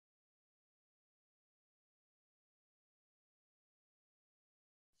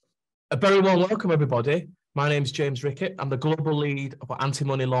A very warm welcome, everybody. My name is James Rickett. I'm the Global Lead for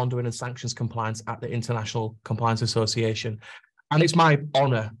Anti-Money Laundering and Sanctions Compliance at the International Compliance Association. And it's my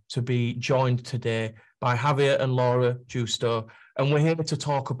honour to be joined today by Xavier and Laura Justo. And we're here to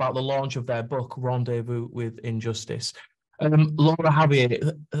talk about the launch of their book, Rendezvous with Injustice. Laura, Xavier,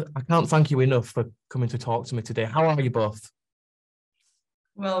 I can't thank you enough for coming to talk to me today. How are you both?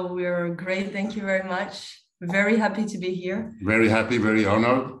 Well, we're great. Thank you very much. Very happy to be here. Very happy, very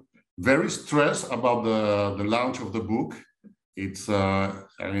honored. Very stressed about the launch of the book. It's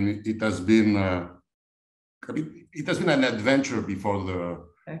it has been an adventure before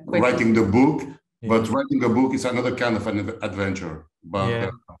writing the book, but writing a book is another kind of an adventure.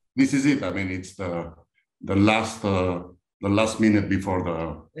 But this is it. I mean, it's the last minute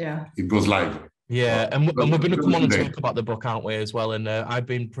before it goes live. Yeah, and we're going to come on and talk about the book, aren't we, as well? And I've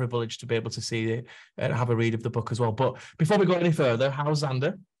been privileged to be able to see it and have a read of the book as well. But before we go any further, how's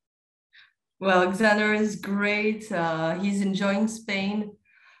Xander? Well, Xander is great. He's enjoying Spain.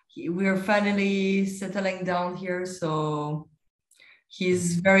 We're finally settling down here, so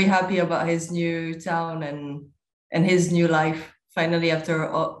he's very happy about his new town and his new life. Finally, after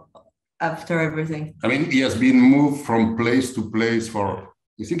everything. I mean, he has been moved from place to place I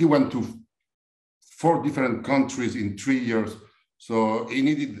think he went to 4 different countries in 3 years. So he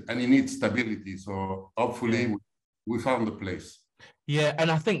needs stability. So hopefully we found the place. Yeah, and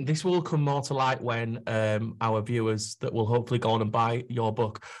I think this will come more to light when our viewers that will hopefully go on and buy your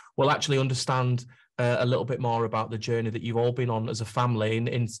book will actually understand a little bit more about the journey that you've all been on as a family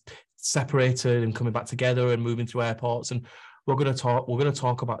in separated and coming back together and moving through airports. And we're going to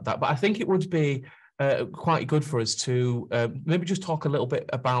talk about that. But I think it would be quite good for us to maybe just talk a little bit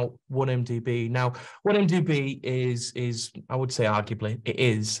about 1MDB. Now, 1MDB is, I would say, arguably, it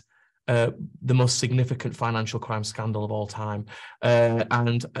is the most significant financial crime scandal of all time.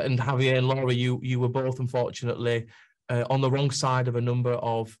 And Xavier and Laura, you were both unfortunately on the wrong side of a number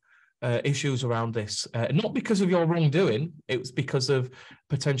of issues around this, not because of your wrongdoing, it was because of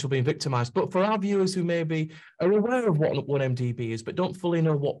potential being victimized. But for our viewers who maybe are aware of what 1MDB is, but don't fully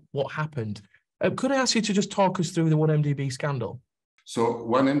know what happened, could I ask you to just talk us through the 1MDB scandal? So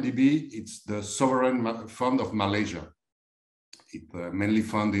 1MDB, it's the sovereign fund of Malaysia. It mainly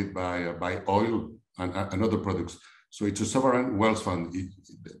funded by oil and other products. So it's a sovereign wealth fund.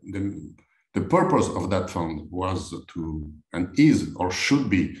 The purpose of that fund was and is or should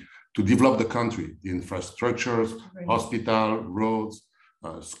be to develop the country, the infrastructures, hospital, roads,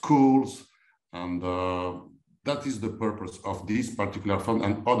 schools, and that is the purpose of this particular fund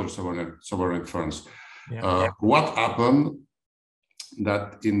and other sovereign funds. What happened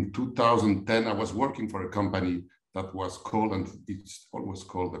that in 2010, I was working for a company that was called, and it's always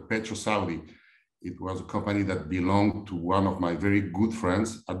called, the Petro-Saudi. It was a company that belonged to one of my very good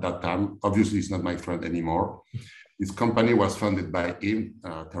friends at that time. Obviously, he's not my friend anymore. This company was funded by him,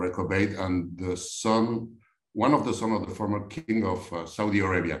 Tariq Obeid, and one of the sons of the former king of Saudi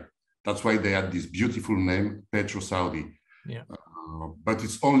Arabia. That's why they had this beautiful name, Petro-Saudi. But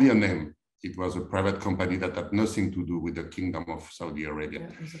it's only a name. It was a private company that had nothing to do with the kingdom of Saudi Arabia.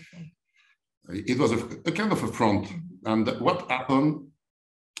 It was a kind of a front. And what happened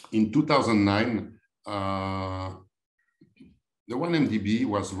in 2009, the 1MDB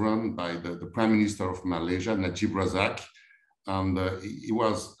was run by the Prime Minister of Malaysia, Najib Razak, and he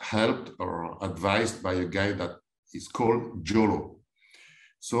was helped or advised by a guy that is called Jolo.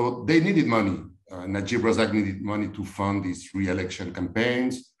 So they needed money. Najib Razak needed money to fund his re-election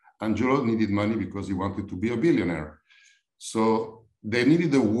campaigns, and Jolo needed money because he wanted to be a billionaire. So they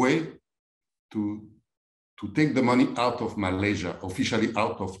needed a way to take the money out of Malaysia, officially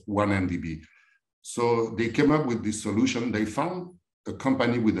out of 1MDB. So they came up with this solution. They found a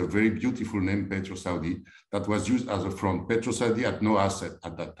company with a very beautiful name, Petro-Saudi, that was used as a front. Petro-Saudi had no asset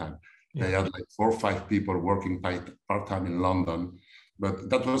at that time. They had like 4 or 5 people working part-time in London, but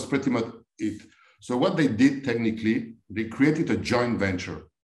that was pretty much it. So what they did technically, they created a joint venture,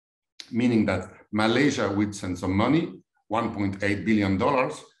 meaning that Malaysia would send some money, $1.8 billion,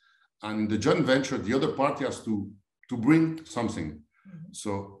 and in the joint venture, the other party has to bring something.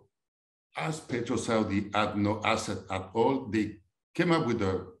 So as Petro-Saudi had no asset at all, they came up with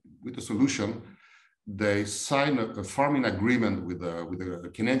a solution. They signed a farming agreement with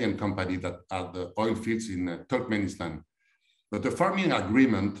a Canadian company that had the oil fields in Turkmenistan. But the farming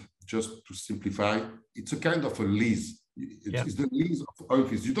agreement, just to simplify, it's a kind of a lease. It's the lease of oil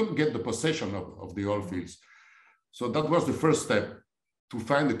fields. You don't get the possession of the oil fields. So that was the first step, to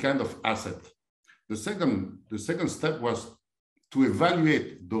find a kind of asset. The second step was to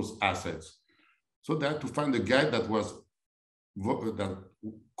evaluate those assets. So they had to find a guy that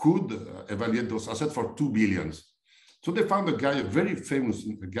could evaluate those assets for 2 billion. So they found a guy, a very famous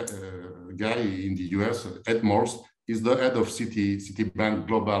guy in the US, Ed Morse, is the head of Citibank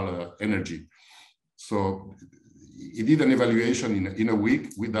Global Energy. So he did an evaluation in a week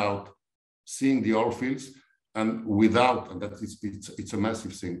without seeing the oil fields and without, and that is, it's a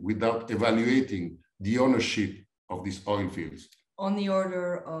massive thing, without evaluating the ownership of these oil fields. On the order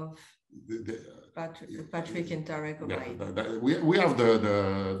of Patrick and Tarek. Yeah, we have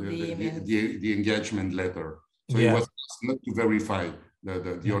the engagement letter. So it was not to verify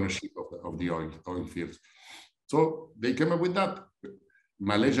the ownership of the oil fields. So they came up with that.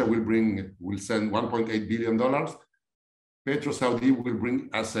 Malaysia will send $1.8 billion. Petro-Saudi will bring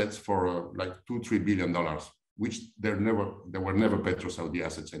assets for like $2-3 billion, which there were never Petro-Saudi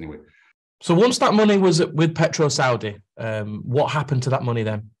assets anyway. So once that money was with Petro-Saudi, what happened to that money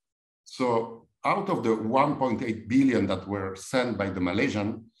then? So out of the 1.8 billion that were sent by the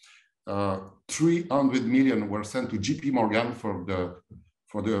Malaysian, 300 million were sent to JP Morgan for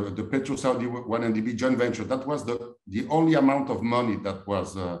the Petro-Saudi 1MDB joint venture. That was the only amount of money that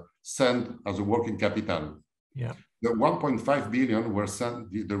was sent as a working capital. Yeah. The 1.5 billion were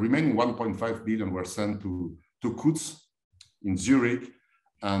sent, the remaining 1.5 billion were sent to Coutts in Zurich,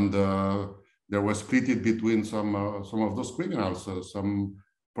 and there was split it between some of those criminals. Some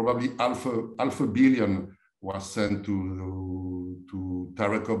probably half a billion was sent to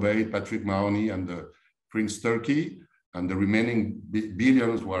Tarek Obeid, Patrick Mahoney, and Prince Turki, and the remaining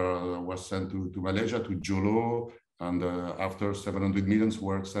billions was sent to Malaysia, to Jolo, and after 700 millions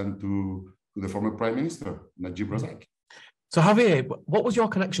were sent to the former Prime Minister, Najib Razak. So Javier, what was your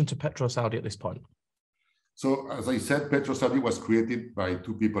connection to Petro-Saudi at this point? So as I said, Petro-Saudi was created by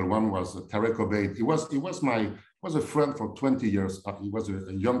two people. One was Tarek Obeid. He was a friend for 20 years. He was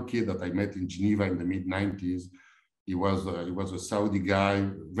a young kid that I met in Geneva in the mid-90s. He was a Saudi guy,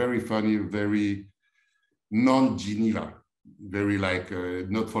 very funny, very non-Geneva, very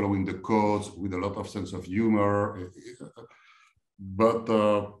not following the codes, with a lot of sense of humor. But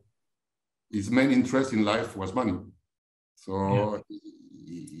his main interest in life was money. So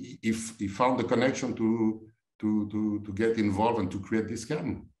he found the connection to get involved and to create this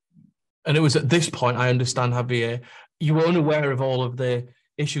scam. And it was at this point, I understand, Javier, you were unaware of all of the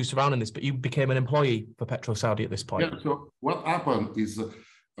issues surrounding this, but you became an employee for Petro-Saudi at this point. Yeah, so what happened is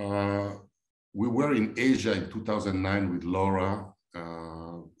we were in Asia in 2009 with Laura,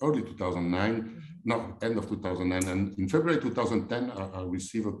 early 2009, no, end of 2009. And in February 2010, I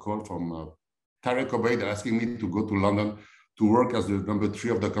received a call from Tarek Obeid asking me to go to London to work as the number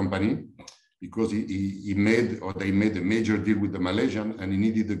 3 of the company, because they made a major deal with the Malaysian, and he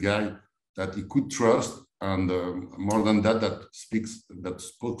needed a guy that he could trust, and more than that, that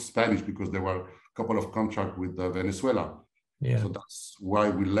spoke Spanish, because there were a couple of contracts with Venezuela. Yeah. So that's why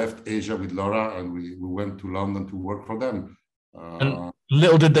we left Asia with Laura, and we went to London to work for them. And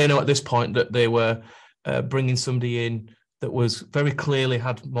little did they know at this point that they were bringing somebody in that was very clearly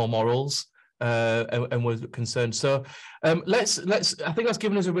had more morals and was concerned. So I think that's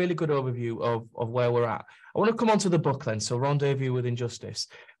given us a really good overview of where we're at. I want to come on to the book then. So Rendezvous with Injustice.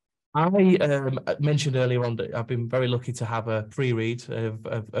 I mentioned earlier on that I've been very lucky to have a free read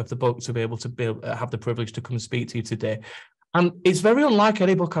of the book, to be able to have the privilege to come and speak to you today. And it's very unlike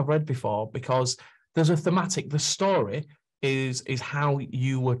any book I've read before, because there's a thematic. The story is how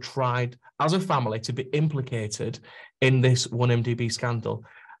you were tried as a family to be implicated in this 1MDB scandal.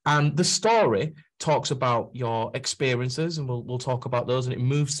 And the story talks about your experiences, and we'll talk about those, and it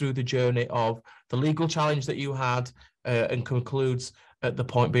moves through the journey of the legal challenge that you had and concludes at the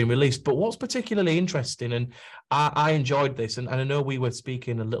point being released. But what's particularly interesting, and I enjoyed this, and I know we were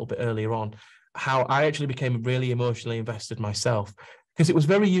speaking a little bit earlier on, how I actually became really emotionally invested myself, because it was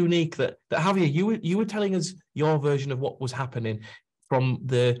very unique that Javier, you were telling us your version of what was happening from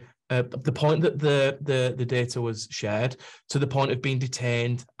the point that the data was shared to the point of being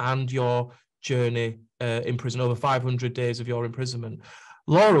detained and your journey in prison, over 500 days of your imprisonment.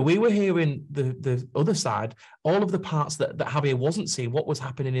 Laura, we were hearing the other side, all of the parts that Javier wasn't seeing, what was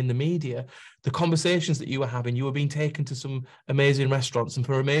happening in the media, the conversations that you were having. You were being taken to some amazing restaurants and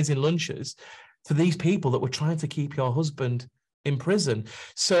for amazing lunches to these people that were trying to keep your husband in prison.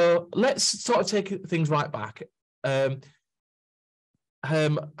 So let's sort of take things right back.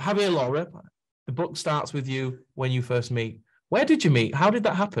 Javier, Laura, the book starts with you when you first meet. Where did you meet? How did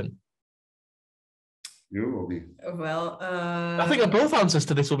that happen? You or me? Well, I think both answers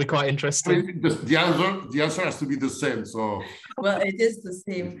to this will be quite interesting. I mean, the answer has to be the same. So well, it is the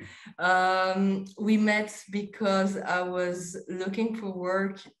same. We met because I was looking for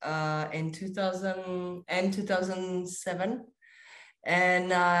work in 2000 and 2007,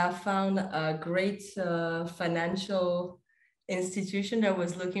 And I found a great financial institution that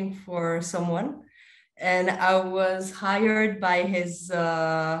was looking for someone. And I was hired by his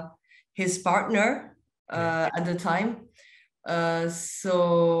partner at the time.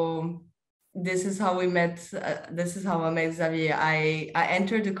 So this is how we met. This is how I met Xavier. I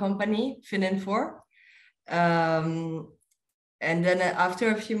entered the company, Fin4. And then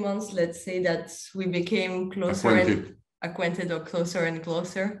after a few months, let's say that we became acquainted or closer and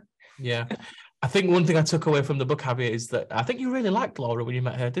closer. Yeah. I think one thing I took away from the book, Javier, is that I think you really liked Laura when you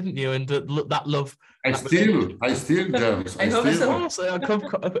met her, didn't you? And that love. I still, James.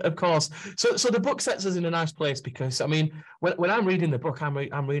 Of course. So the book sets us in a nice place because, I mean, when I'm reading the book, I'm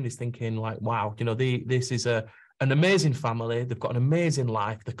reading this thinking like, wow, you know, this is an amazing family. They've got an amazing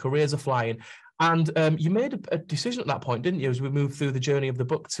life. The careers are flying. And you made a decision at that point, didn't you, as we moved through the journey of the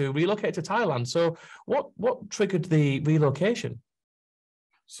book to relocate to Thailand. So what triggered the relocation?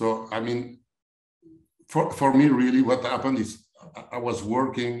 So, I mean, for me, really, what happened is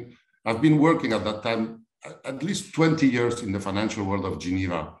I've been working at that time, at least 20 years in the financial world of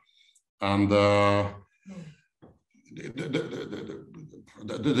Geneva. And the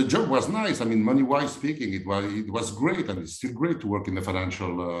job was nice. I mean, money-wise speaking, it was great, and it's still great to work in the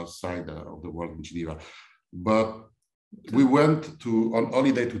financial side of the world in Geneva. But we went on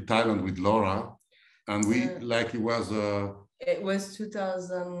holiday to Thailand with Laura, and it was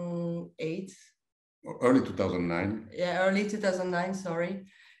 2008. Early 2009. Yeah, early 2009, sorry.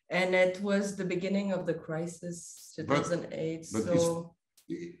 And it was the beginning of the crisis, 2008. But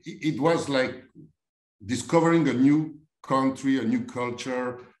it was like discovering a new country, a new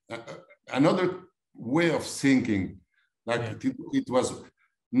culture, another way of thinking. Like it was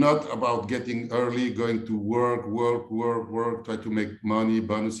not about getting early, going to work, try to make money,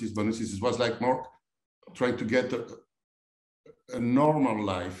 bonuses. It was like more trying to get a normal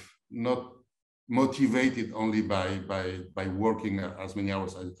life, not motivated only by working as many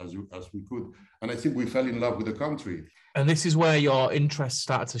hours as we could. And I think we fell in love with the country. And this is where your interest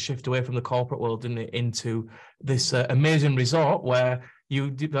started to shift away from the corporate world, didn't it, into this amazing resort where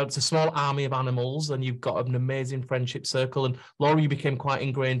it's a small army of animals and you've got an amazing friendship circle. And Laura, you became quite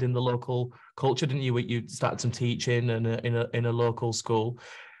ingrained in the local culture, didn't you? You started some teaching in a local school.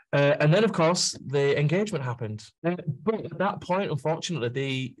 And then, of course, the engagement happened. But at that point,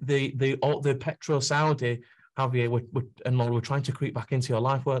 unfortunately, the Petro-Saudi, Javier, and Laura were trying to creep back into your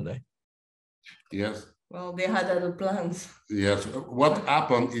life, weren't they? Yes. Well, they had other plans. Yes. What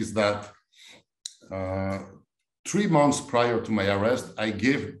happened is that 3 months prior to my arrest, I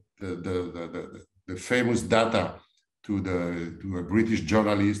gave the famous data to a British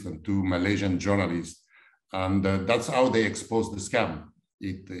journalist and two Malaysian journalists, and that's how they exposed the scam.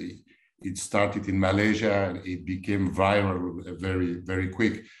 It started in Malaysia and it became viral very, very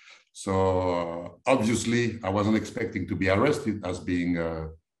quick. So obviously I wasn't expecting to be arrested as being a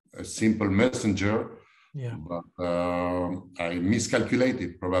simple messenger, but I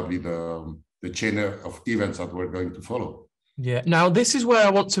miscalculated probably the chain of events that were going to follow. Yeah. Now, this is where I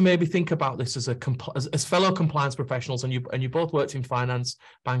want to maybe think about this as fellow compliance professionals, and you both worked in finance,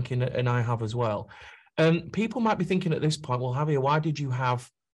 banking, and I have as well. People might be thinking at this point, well, Javier, why did you have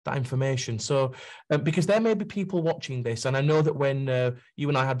that information? So, because there may be people watching this, and I know that when you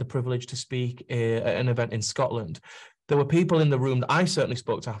and I had the privilege to speak at an event in Scotland, there were people in the room that I certainly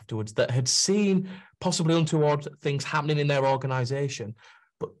spoke to afterwards that had seen possibly untoward things happening in their organization,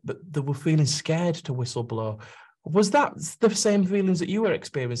 but they were feeling scared to whistleblow. Was that the same feelings that you were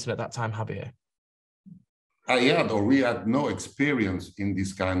experiencing at that time, Javier? We had no experience in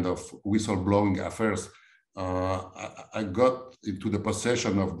this kind of whistleblowing affairs. I got into the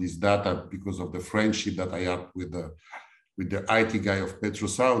possession of this data because of the friendship that I had with the IT guy of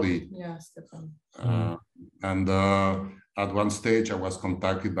Petro-Saudi. Yeah, Stefan. And at one stage, I was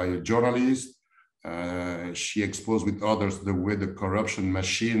contacted by a journalist. She exposed with others the way the corruption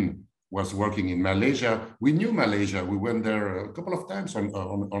machine was working in Malaysia. We knew Malaysia. We went there a couple of times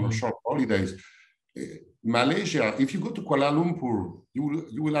on short holidays. Malaysia, if you go to Kuala Lumpur, you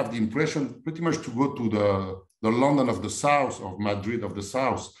will have the impression pretty much to go to the London of the South, of Madrid of the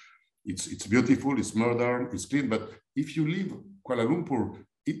South. It's beautiful, it's modern, it's clean, but if you leave Kuala Lumpur,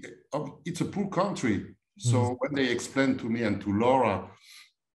 it's a poor country. So when they explained to me and to Laura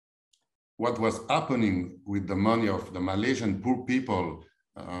what was happening with the money of the Malaysian poor people,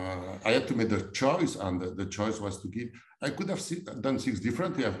 I had to make the choice, and the choice was to give. I could have done things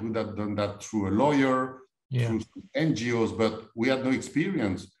differently. I could have done that through a lawyer, through NGOs, but we had no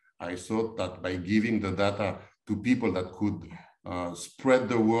experience. I thought that by giving the data to people that could spread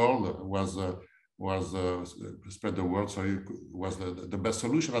the word was spread the word. Sorry, was the best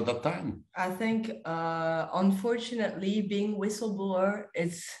solution at that time. I think, unfortunately, being whistleblower,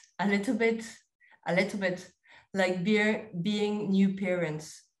 it's a little bit like being new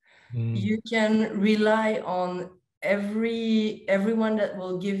parents. You can rely on everyone that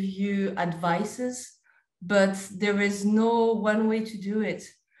will give you advices, but there is no one way to do it.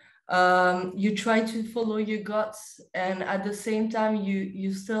 You try to follow your guts, and at the same time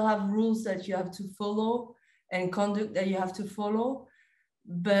you still have rules that you have to follow and conduct that you have to follow,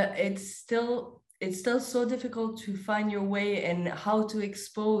 but it's still so difficult to find your way and how to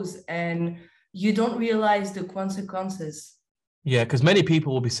expose, and you don't realize the consequences. Yeah, because many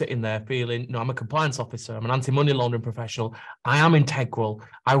people will be sitting there feeling, no, I'm a compliance officer, I'm an anti-money laundering professional, I am integral,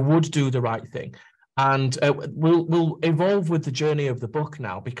 I would do the right thing. And we'll evolve with the journey of the book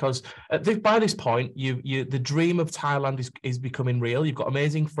now, because by this point, the dream of Thailand is becoming real. You've got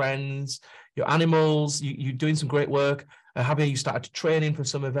amazing friends, your animals, you're doing some great work. Javier, you started training for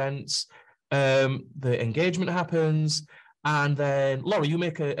some events. The engagement happens. And then, Laura, you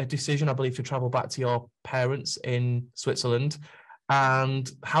make a decision, I believe, to travel back to your parents in Switzerland. And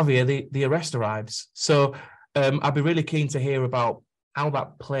Javier, the arrest arrives. So I'd be really keen to hear about how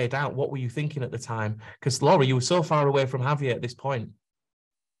that played out. What were you thinking at the time? Because, Laura, you were so far away from Javier at this point.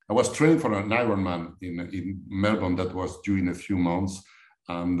 I was training for an Ironman in Melbourne that was due in a few months.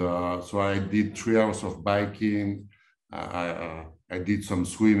 And so I did 3 hours of biking. I did some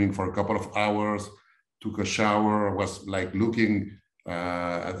swimming for a couple of hours, took a shower. I was like looking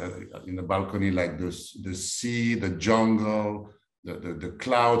in the balcony, like the sea, the jungle, the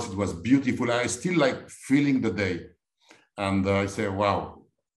clouds. It was beautiful. I still like feeling the day. And I say, wow,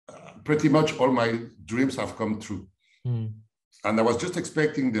 pretty much all my dreams have come true. And I was just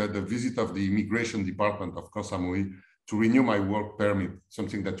expecting the visit of the immigration department of Koh Samui to renew my work permit,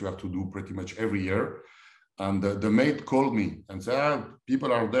 something that you have to do pretty much every year. And the maid called me and said,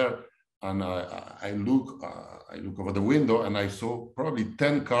 people are there. And I look over the window and I saw probably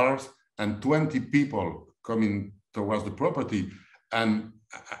 10 cars and 20 people coming towards the property. And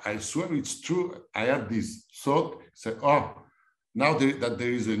I swear it's true. I had this thought, say, oh, now that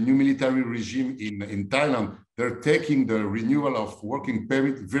there is a new military regime in Thailand, they're taking the renewal of working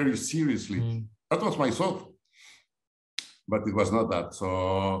permit very seriously. That was my thought, but it was not that.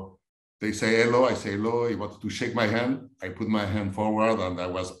 So they say hello, I say hello. He wanted to shake my hand. I put my hand forward and I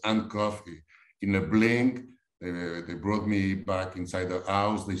was handcuffed in a blink. They brought me back inside the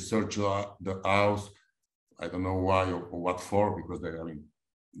house. They searched the house. I don't know why or what for, because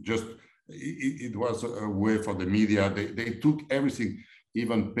it was a way for the media. They took everything,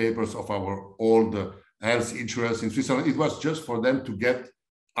 even papers of our old health insurance in Switzerland. It was just for them to get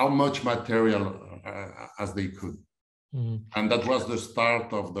how much material as they could. And that was the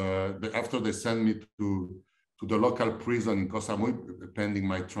start of after they sent me to the local prison in Koh Samui, pending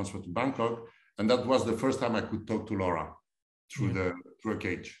my transfer to Bangkok. And that was the first time I could talk to Laura through a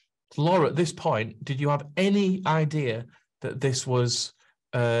cage. Laura, at this point, did you have any idea that this was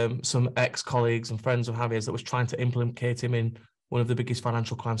some ex-colleagues and friends of Javier's that was trying to implicate him in one of the biggest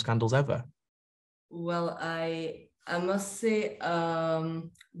financial crime scandals ever? Well, I must say,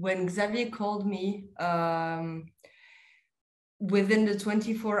 when Xavier called me, within the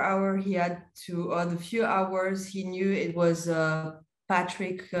 24-hour he had to, or the few hours, he knew it was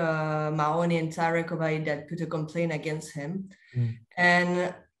Patrick Mahoney and Tarek Obaid that put a complaint against him.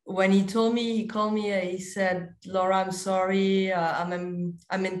 And when he told me, he called me, he said, Laura, I'm sorry, I'm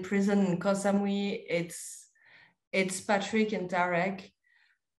in prison in Koh Samui. It's Patrick and Tarek.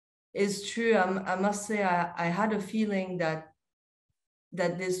 It's true. I must say, I had a feeling that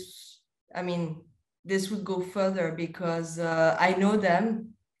this would go further, because I know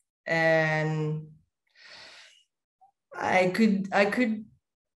them, and I could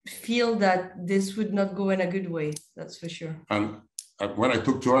feel that this would not go in a good way. That's for sure. And when I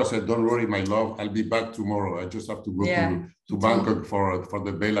talked to her, I said, don't worry, my love, I'll be back tomorrow. I just have to go to Bangkok for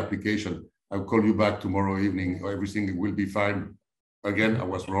the bail application. I'll call you back tomorrow evening. Everything will be fine. Again, I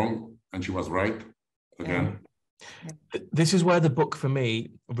was wrong and she was right again. This is where the book for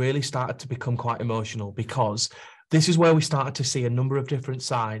me really started to become quite emotional, because this is where we started to see a number of different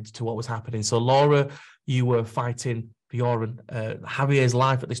sides to what was happening. So Laura, you were fighting for your Javier's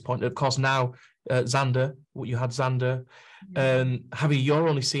life at this point. Of course, now Xander, you had Xander. Javier, you're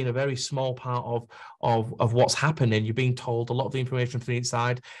only seeing a very small part of what's happening. You're being told a lot of the information from the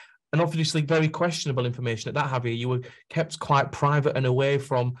inside, and obviously very questionable information at that. Javier, you were kept quite private and away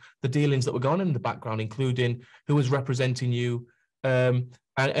from the dealings that were going on in the background, including who was representing you. And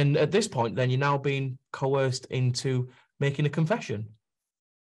at this point, then you're now being coerced into making a confession.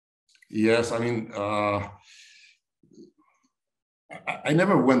 Yes, I mean, I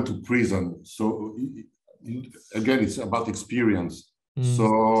never went to prison. So again, it's about experience.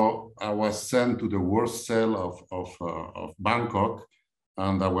 So I was sent to the worst cell of Bangkok,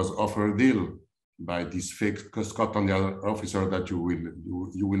 and I was offered a deal by this fake Scotland Yard officer that you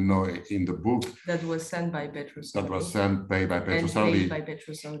will know in the book. That was sent by Petrus. That was sent paid by Petrus.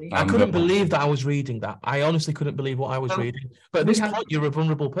 I couldn't believe that I was reading that. I honestly couldn't believe what I was reading. But at this point, you're a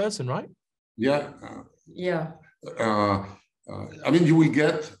vulnerable person, right? Yeah. Yeah. I mean, you will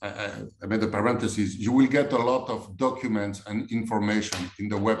get, I made a parenthesis, you will get a lot of documents and information in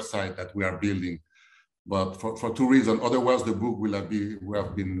the website that we are building. But for two reasons, otherwise the book will have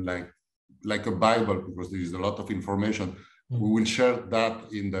been like a Bible, because there is a lot of information. We will share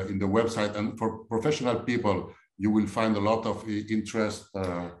that in the website, and for professional people, you will find a lot of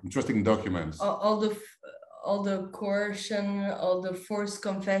interesting documents. All the coercion, all the forced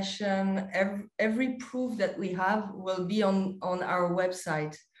confession, every proof that we have will be on our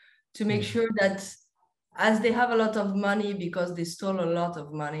website, to make sure that, as they have a lot of money because they stole a lot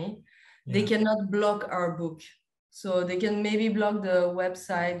of money, they cannot block our book. So they can maybe block the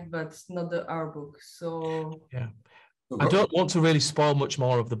website, but not our book. So yeah. I don't want to really spoil much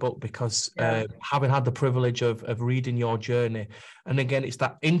more of the book, because having had the privilege of reading your journey, and again, it's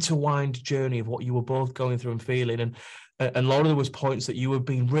that intertwined journey of what you were both going through and feeling. And Laura, there was points that you were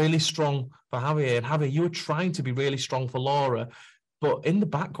being really strong for Javier, and Javier, you were trying to be really strong for Laura. But in the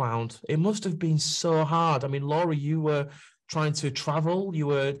background, it must have been so hard. I mean, Laura, you were trying to travel, you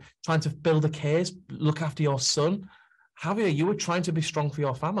were trying to build a case, look after your son. Javier, you were trying to be strong for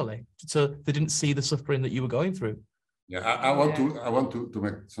your family, so they didn't see the suffering that you were going through. Yeah, I want to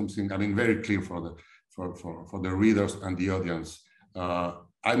make something, I mean, very clear for the readers and the audience. I'm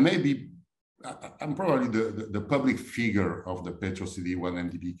probably the public figure of the Petro CD1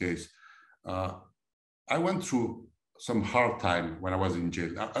 MDB case. I went through some hard time when I was in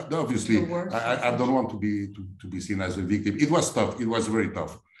jail. Obviously, I don't want to be seen as a victim. It was tough. It was very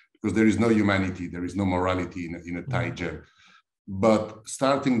tough, because there is no humanity, there is no morality in a Thai jail. But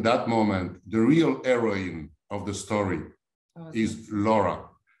starting that moment, the real heroine of the story is Laura.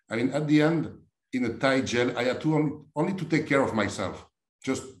 I mean, at the end, in a Thai jail, I had to only to take care of myself,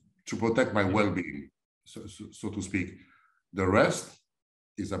 just to protect my well-being, so to speak. The rest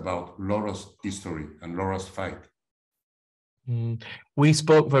is about Laura's history and Laura's fight. We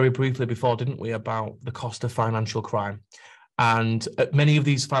spoke very briefly before, didn't we, about the cost of financial crime. And many of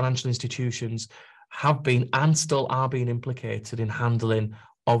these financial institutions have been and still are being implicated in handling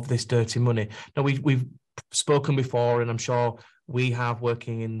of this dirty money. Now, we've spoken before, and I'm sure we have,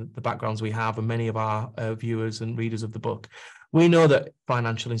 working in the backgrounds we have, and many of our viewers and readers of the book, we know that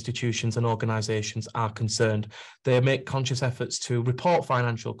financial institutions and organisations are concerned. They make conscious efforts to report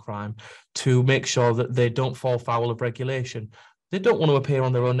financial crime, to make sure that they don't fall foul of regulation. They don't want to appear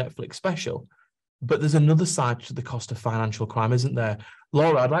on their own Netflix special. But there's another side to the cost of financial crime, isn't there?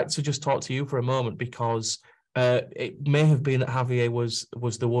 Laura, I'd like to just talk to you for a moment, because it may have been that Javier was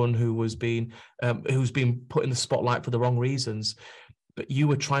the one who's been put in the spotlight for the wrong reasons, but you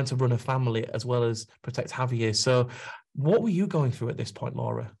were trying to run a family as well as protect Javier. So what were you going through at this point,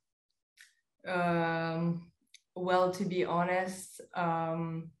 Laura? Well, to be honest,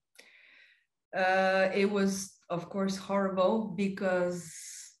 it was, of course, horrible, because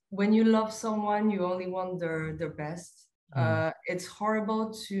when you love someone, you only want their best. It's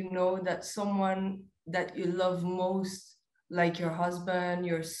horrible to know that someone that you love most, like your husband,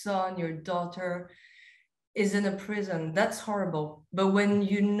 your son, your daughter, is in a prison. That's horrible. But when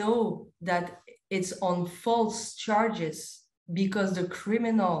you know that it's on false charges, because the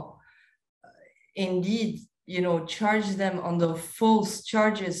criminal indeed, charge them on the false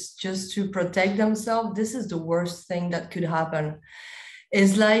charges just to protect themselves, this is the worst thing that could happen.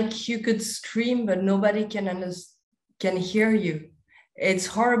 It's like you could scream, but nobody can hear you. It's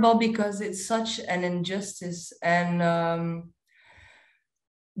horrible, because it's such an injustice. And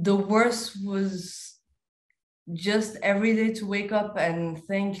the worst was just every day to wake up and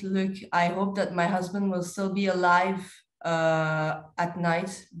think, look, I hope that my husband will still be alive at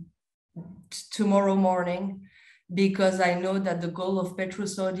night, tomorrow morning, because I know that the goal of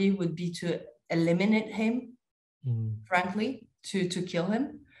Petrosodi would be to eliminate him, frankly, to kill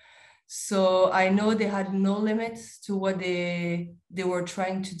him. So I know they had no limits to what they were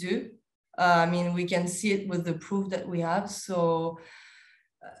trying to do. I mean, we can see it with the proof that we have. So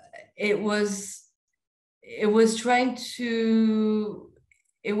it was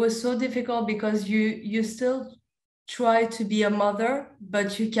so difficult, because you still try to be a mother,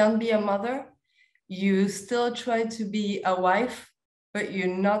 but you can't be a mother. You still try to be a wife, but you're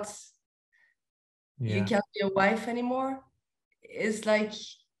not you can't be a wife anymore. It's like,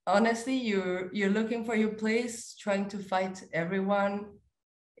 honestly, you're looking for your place, trying to fight everyone.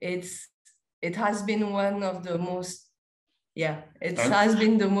 It has been one of the most, has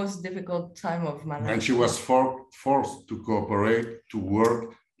been the most difficult time of my life. And she was forced to cooperate, to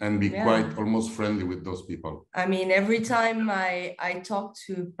work, and be quite almost friendly with those people. I mean, every time I talk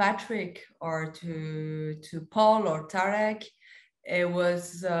to Patrick or to Paul or Tarek, it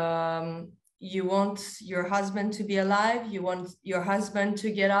was, you want your husband to be alive, you want your husband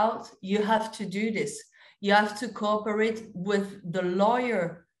to get out, you have to do this. You have to cooperate with the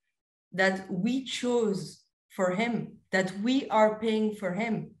lawyer that we chose for him, that we are paying for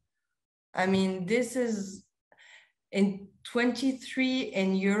him. I mean, this is in 23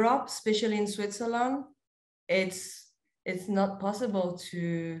 in Europe, especially in Switzerland, it's not possible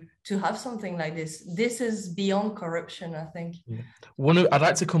to have something like this. This is beyond corruption, I think. I'd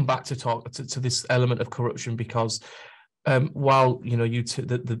like to come back to talk to this element of corruption, because while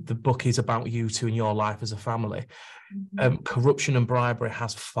the book is about you two and your life as a family, corruption and bribery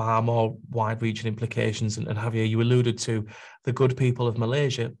has far more wide-reaching implications. And Javier, you alluded to the good people of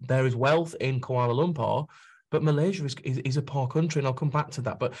Malaysia. There is wealth in Kuala Lumpur, but Malaysia is a poor country, and I'll come back to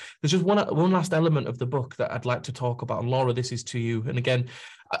that. But there's just one last element of the book that I'd like to talk about. And Laura, this is to you. And again,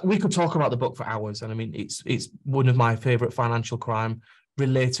 we could talk about the book for hours. And I mean, it's one of my favorite financial crime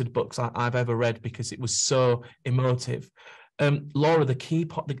related books I've ever read, because it was so emotive. Laura, the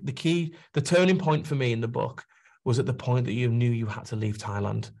turning point for me in the book was at the point that you knew you had to leave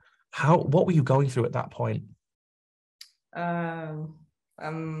Thailand. What were you going through at that point?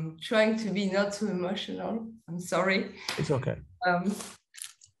 I'm trying to be not too emotional. I'm sorry. It's okay.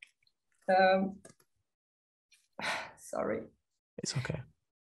 Sorry. It's okay.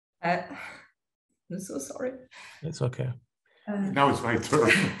 I'm so sorry. It's okay. Now it's my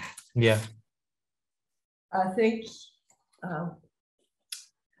turn. Yeah. I think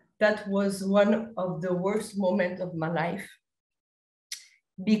that was one of the worst moments of my life,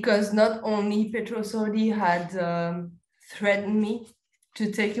 because not only Petro Saudi had threatened me to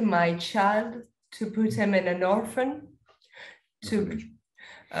take my child, to put him in an orphan, to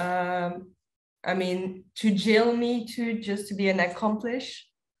jail me just to be an accomplice.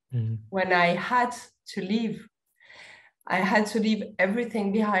 When I had to leave, I had to leave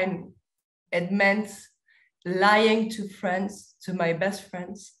everything behind. It meant lying to friends, to my best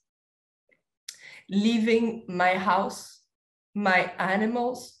friends, leaving my house, my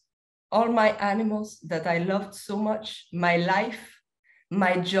animals, all my animals that I loved so much, my life,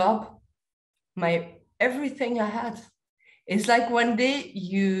 my job, my everything I had. It's like one day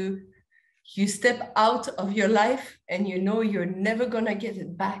you step out of your life and you know you're never gonna get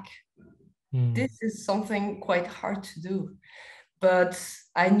it back. This is something quite hard to do, but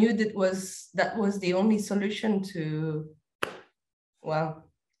I knew that was the only solution to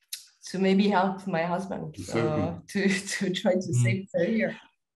maybe help my husband, to try to save the career.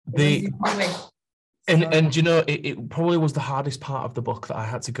 And you know, it probably was the hardest part of the book that I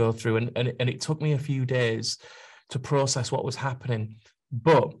had to go through, and it took me a few days to process what was happening.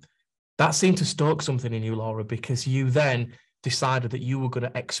 But that seemed to stoke something in you, Laura, because you then decided that you were going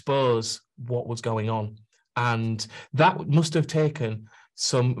to expose what was going on. And that must have taken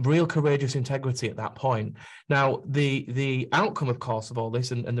some real courageous integrity at that point. Now, the outcome, of course, of all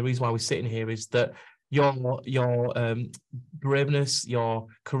this, and the reason why we're sitting here, is that your braveness, your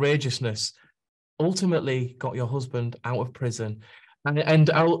courageousness ultimately got your husband out of prison. And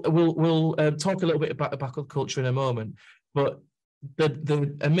we'll talk a little bit about the culture in a moment. But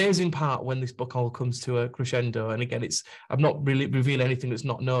the amazing part when this book all comes to a crescendo, and again, I'm not really revealing anything that's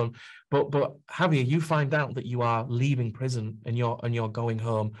not known, but Javier, you find out that you are leaving prison and you're going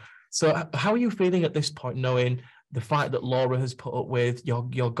home. So how are you feeling at this point, knowing the fight that Laura has put up with?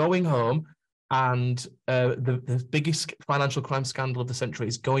 You're going home, and the biggest financial crime scandal of the century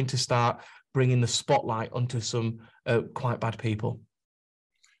is going to start bringing the spotlight onto some quite bad people.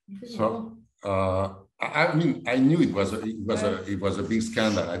 So I mean, I knew it was a big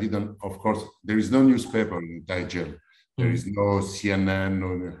scandal. I didn't, of course, there is no newspaper in Thai jail. There is no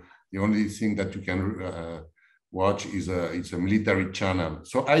CNN. The only thing that you can watch is it's a military channel.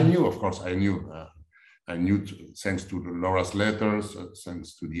 So I knew, of course, I knew thanks to Laura's letters,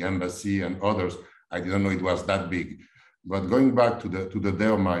 thanks to the embassy and others. I didn't know it was that big. But going back to the day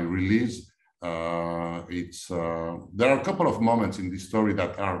of my release, there are a couple of moments in this story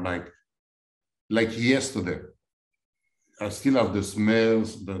that are like yesterday. I still have the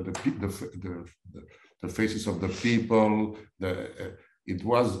smells, the faces of the people. It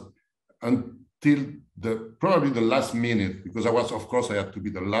was till probably the last minute, because of course, I had to be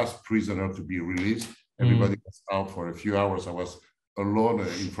the last prisoner to be released. Everybody was out for a few hours. I was alone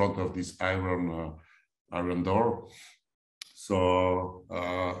in front of this iron door. So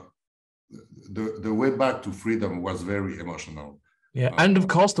the way back to freedom was very emotional. Yeah, and of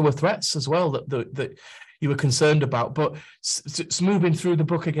course there were threats as well that you were concerned about. But moving through the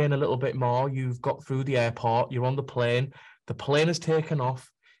book again a little bit more, you've got through the airport, you're on the plane has taken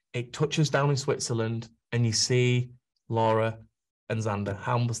off, it touches down in Switzerland, and you see Laura and Xander.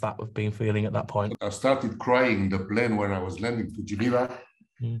 How was that have been feeling at that point? I started crying in the plane when I was landing to Geneva.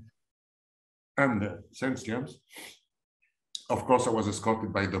 And thanks, James. Of course, I was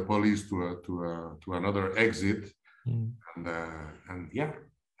escorted by the police to another exit. And yeah,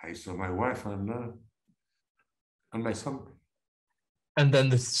 I saw my wife and my son. And then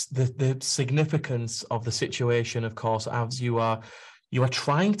the significance of the situation, of course, as you are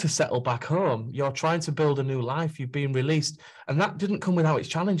trying to settle back home, you're trying to build a new life, you've been released, and that didn't come without its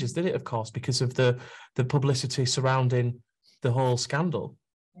challenges, did it? Of course, because of the publicity surrounding the whole scandal.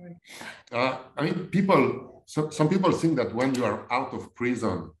 I mean, some people think that when you are out of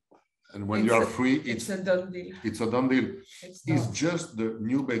prison and when you are free, it's a done deal. It's a done deal. It's just the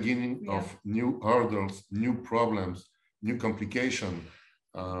new beginning of new hurdles, new problems, new complication.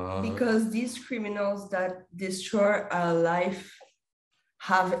 Because these criminals that destroy our life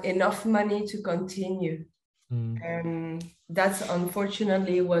have enough money to continue. And that's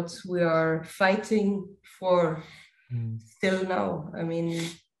unfortunately what we are fighting for still now. I mean,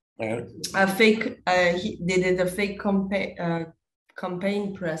 they did a fake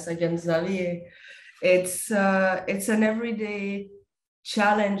campaign press against Xavier. It's an everyday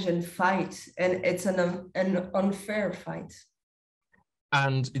challenge and fight, and it's an unfair fight.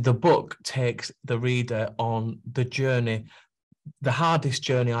 And the book takes the reader on the journey, the hardest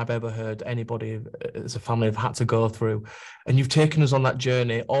journey I've ever heard anybody as a family have had to go through. And you've taken us on that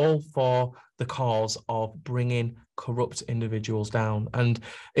journey all for the cause of bringing corrupt individuals down. And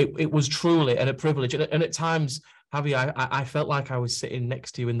it was truly a privilege. And at times, Javier, I felt like I was sitting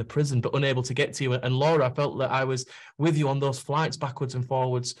next to you in the prison, but unable to get to you. And Laura, I felt that I was with you on those flights backwards and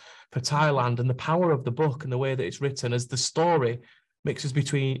forwards for Thailand. And the power of the book and the way that it's written as the story mixes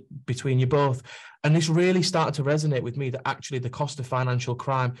between you both. And this really started to resonate with me, that actually the cost of financial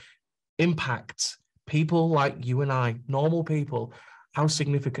crime impacts people like you and I, normal people, how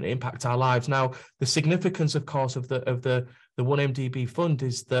significant it impacts our lives. Now, the significance, of course, of the 1MDB fund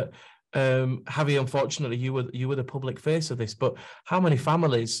is that Javi, unfortunately, you were the public face of this, but how many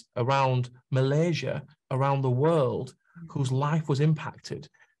families around Malaysia, around the world, whose life was impacted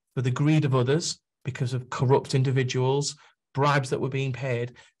for the greed of others because of corrupt individuals, bribes that were being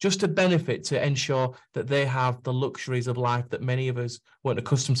paid, just to benefit, to ensure that they have the luxuries of life that many of us weren't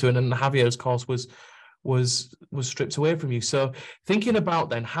accustomed to. And then Javier's course was stripped away from you. So thinking about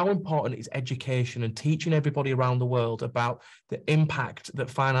then how important is education and teaching everybody around the world about the impact that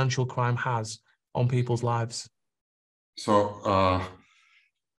financial crime has on people's lives? So,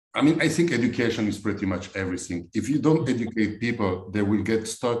 I mean, I think education is pretty much everything. If you don't educate people, they will get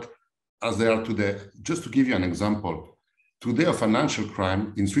stuck as they are today. Just to give you an example, today a financial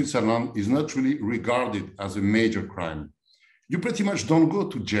crime in Switzerland is not really regarded as a major crime. You pretty much don't go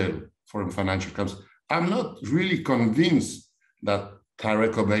to jail for financial crimes. I'm not really convinced that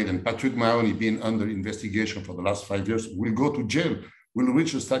Tarek Obeid and Patrick Mahoney, being under investigation for the last 5 years, will go to jail, will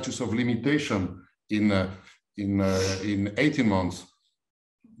reach a status of limitation in 18 months,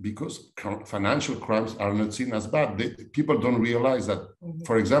 because financial crimes are not seen as bad. People don't realize that,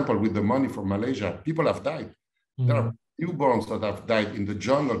 for example, with the money from Malaysia, people have died. There are newborns that have died in the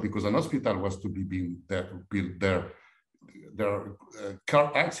jungle because an hospital was to be built there. There are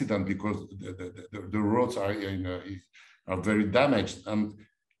car accidents because the roads are very damaged. And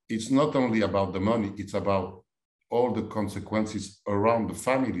it's not only about the money, it's about all the consequences around the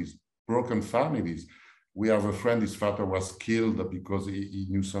families, broken families. We have a friend, his father was killed because he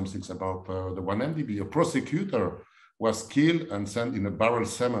knew some things about the 1MDB. A prosecutor was killed and sent in a barrel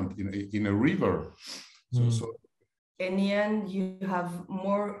cement in a river. So in the end, you have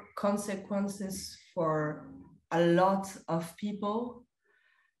more consequences for a lot of people.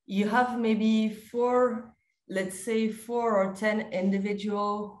 You have maybe 4 or 10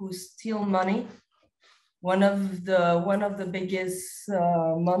 individuals who steal money. One of the biggest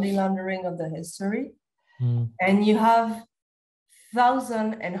money laundering of the history. And you have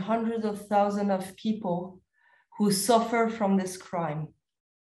thousands and hundreds of thousands of people who suffer from this crime.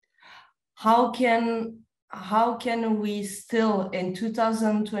 How can we still in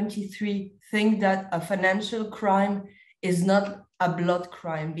 2023 think that a financial crime is not a blood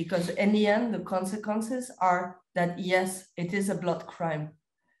crime, because in the end, the consequences are that, yes, it is a blood crime.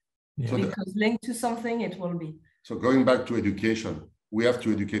 Yeah. So because linked to something, it will be. So going back to education, we have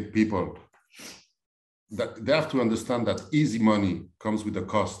to educate people that they have to understand that easy money comes with a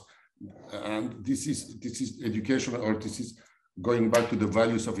cost. And this is education, or this is going back to the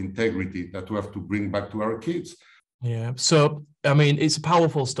values of integrity that we have to bring back to our kids. Yeah. So, I mean, it's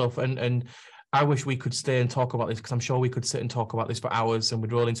powerful stuff. And I wish we could stay and talk about this, because I'm sure we could sit and talk about this for hours, and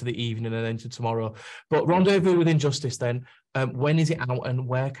we'd roll into the evening and then to tomorrow. But Rendezvous with Injustice then, when is it out, and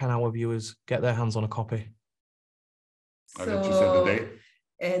where can our viewers get their hands on a copy? I'll let you say the date.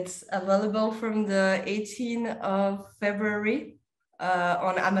 It's available from the 18th of February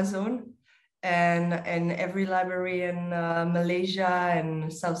on Amazon, and in every library in Malaysia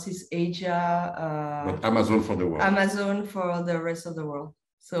and Southeast Asia. But Amazon for the world. Amazon for the rest of the world.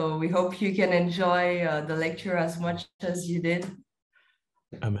 So we hope you can enjoy the lecture as much as you did.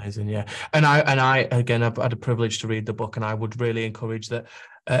 Amazing, yeah. And I again, I've had a privilege to read the book, and I would really encourage that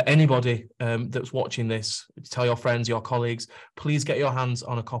anybody that's watching this, tell your friends, your colleagues, please get your hands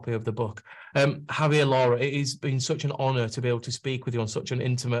on a copy of the book. Javier, Laura, it has been such an honor to be able to speak with you on such an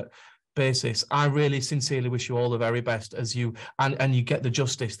intimate basis. I really sincerely wish you all the very best as you and you get the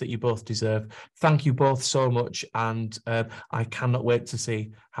justice that you both deserve. Thank you both so much, and I cannot wait to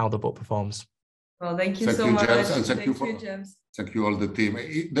see how the book performs. Well, thank you so much. James, and thank you, James. Thank you all the team.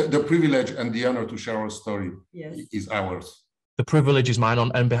 The privilege and the honor to share our story is ours. The privilege is mine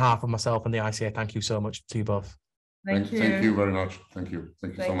on behalf of myself and the ICA. Thank you so much to you both. Thank you. Thank you very much. Thank you.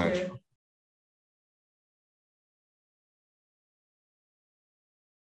 Thank you so much.